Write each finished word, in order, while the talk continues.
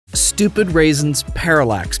Stupid Raisins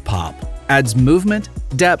Parallax Pop adds movement,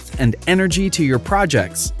 depth, and energy to your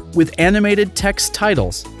projects with animated text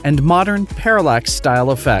titles and modern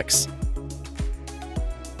parallax-style effects.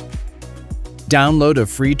 Download a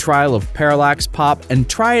free trial of Parallax Pop and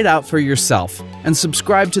try it out for yourself, and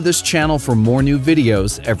subscribe to this channel for more new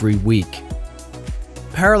videos every week.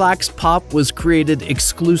 Parallax Pop was created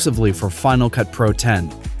exclusively for Final Cut Pro X.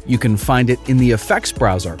 You can find it in the Effects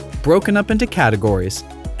browser, broken up into categories,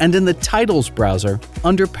 and in the Titles browser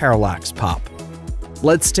under Parallax Pop.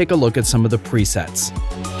 Let's take a look at some of the presets.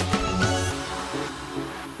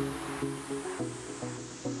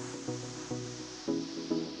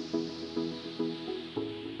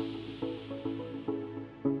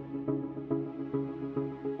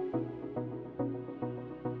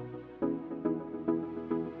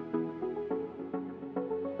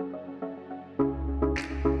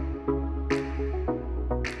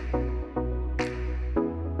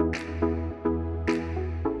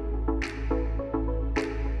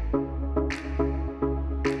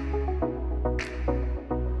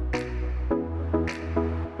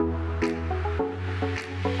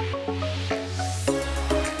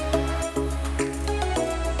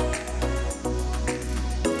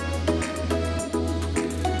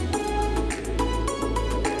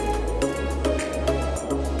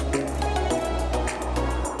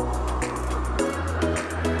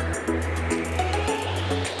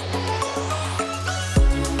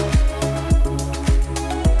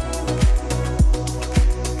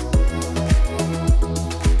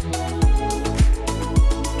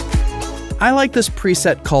 I like this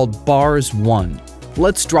preset called Bars 1.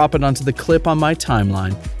 Let's drop it onto the clip on my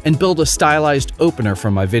timeline and build a stylized opener for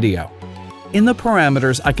my video. In the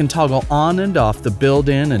parameters, I can toggle on and off the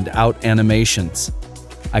build-in and out animations.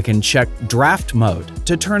 I can check draft mode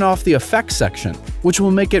to turn off the effects section, which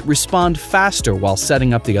will make it respond faster while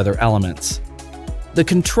setting up the other elements. The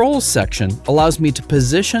controls section allows me to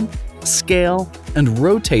position, scale, and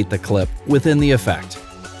rotate the clip within the effect.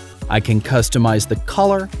 I can customize the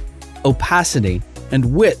color, opacity, and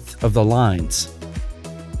width of the lines.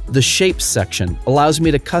 The Shapes section allows me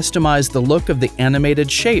to customize the look of the animated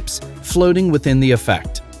shapes floating within the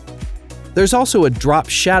effect. There's also a drop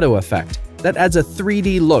shadow effect that adds a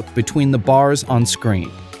 3D look between the bars on screen.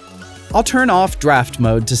 I'll turn off draft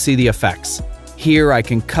mode to see the effects. Here I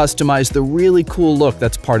can customize the really cool look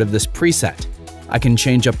that's part of this preset. I can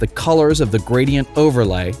change up the colors of the gradient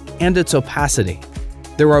overlay and its opacity.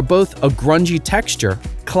 There are both a grungy texture,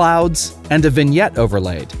 clouds, and a vignette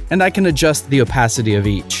overlaid, and I can adjust the opacity of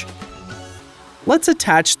each. Let's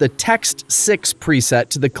attach the Text 6 preset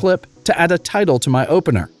to the clip to add a title to my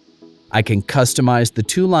opener. I can customize the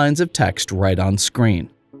 2 lines of text right on screen.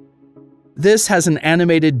 This has an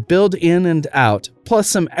animated build in and out, plus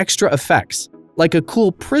some extra effects, like a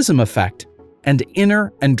cool prism effect and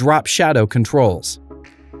inner and drop shadow controls.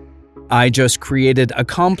 I just created a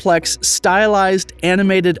complex, stylized,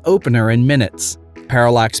 animated opener in minutes.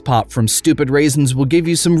 Parallax Pop from Stupid Raisins will give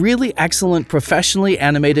you some really excellent professionally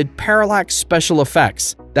animated parallax special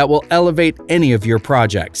effects that will elevate any of your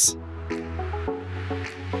projects.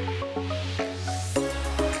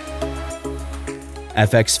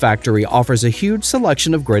 FX Factory offers a huge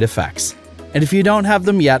selection of great effects, and if you don't have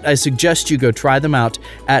them yet, I suggest you go try them out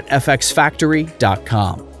at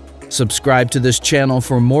fxfactory.com. Subscribe to this channel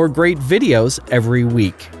for more great videos every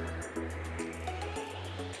week.